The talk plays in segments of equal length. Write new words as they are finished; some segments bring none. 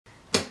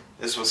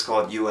This was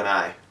called You and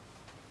I.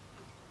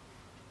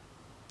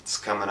 It's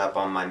coming up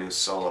on my new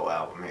solo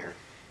album here.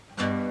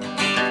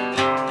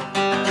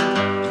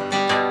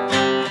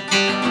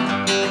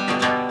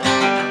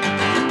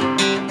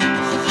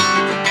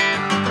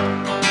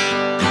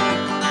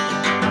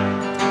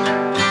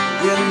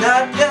 We're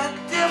not that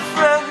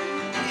different,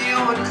 you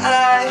and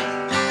I.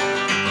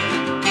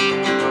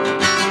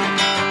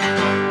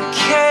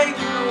 Came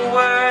the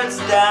words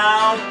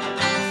down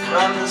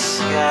from the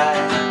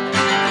sky.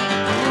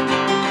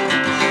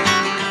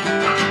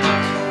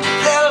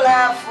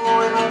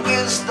 When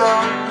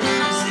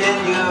wisdom's in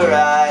your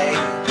eye,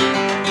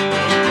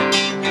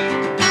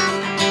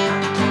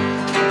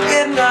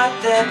 we're not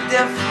that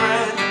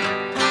different,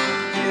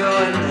 you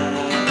and I.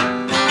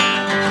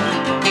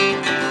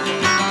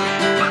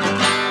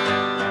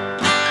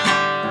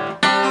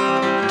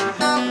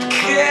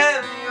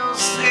 Can you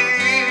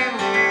see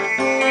me?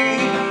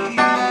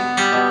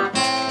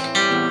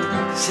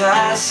 'Cause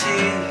I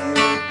see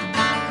you,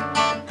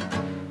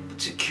 but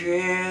you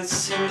can't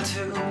see me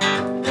too.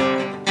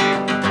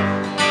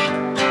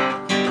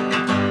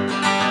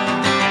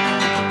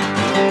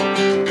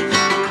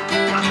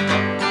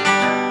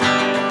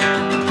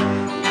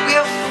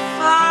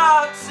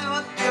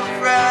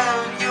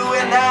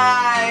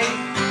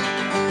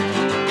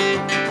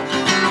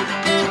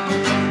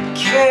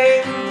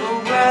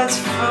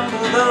 From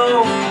below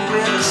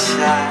with a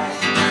sigh,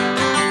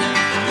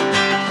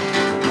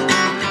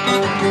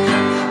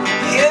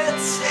 you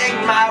take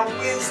my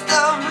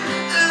wisdom,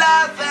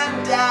 laugh and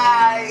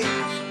die.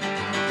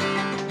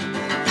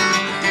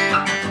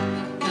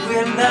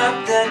 We're not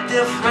that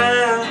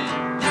different,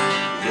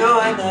 you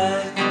and I.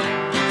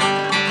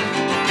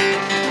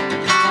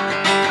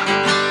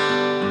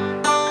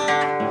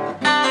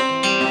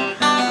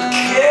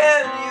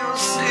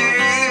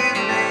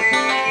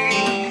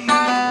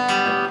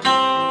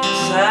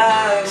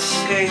 I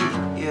see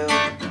you,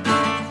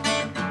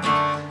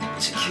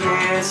 but you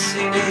can't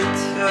see me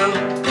too.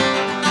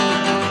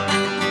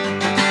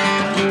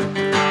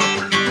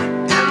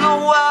 And the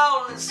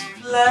world is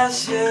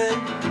flashing,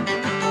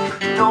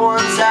 no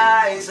one's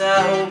eyes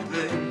are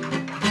open.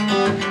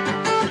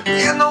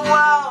 And the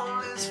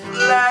world is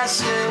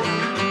flashing,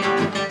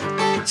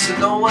 so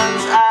no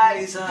one's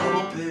eyes are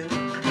open.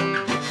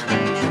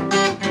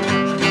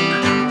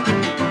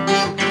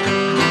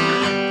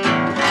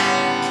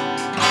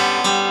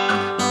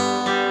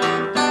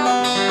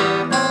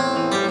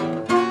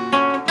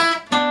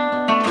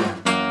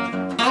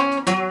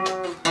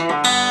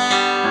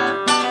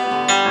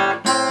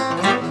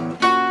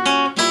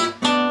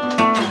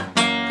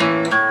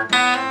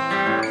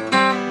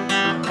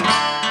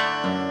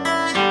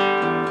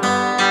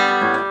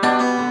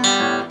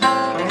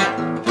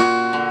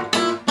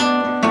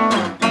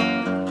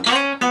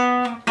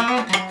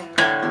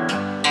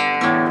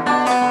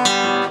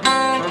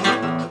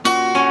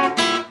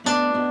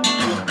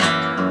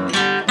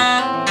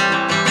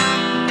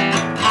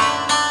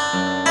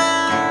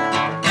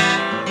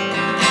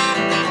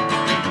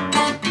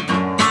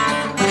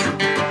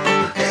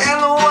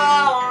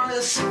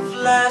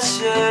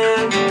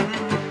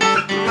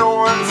 No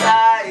one's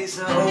eyes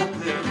are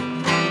open,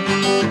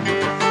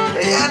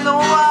 and the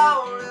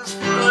world is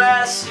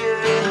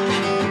flashing,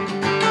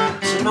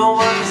 so no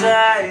one's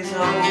eyes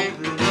are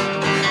open.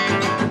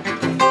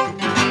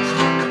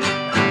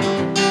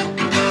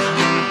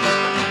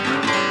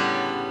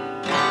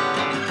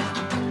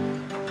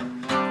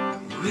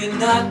 We're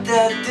not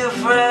that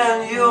different,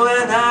 you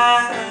and I.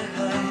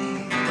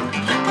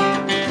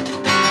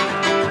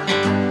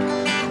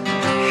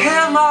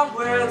 Hear my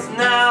words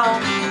now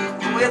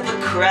with a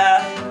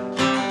cry.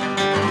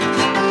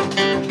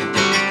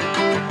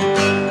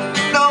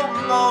 No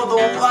more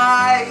the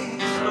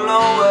wise,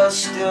 lower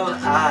still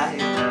high.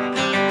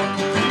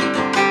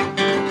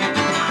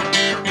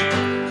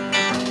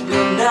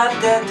 We're not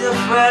that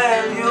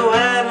different, you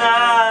and I.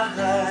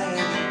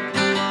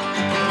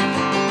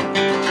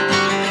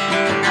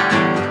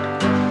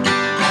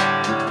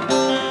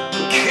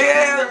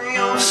 Can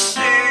you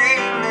see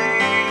me?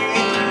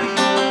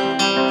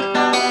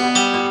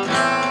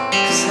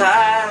 'Cause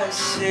I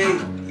see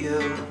you.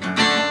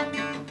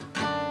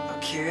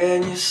 Can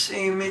you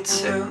see me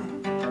too?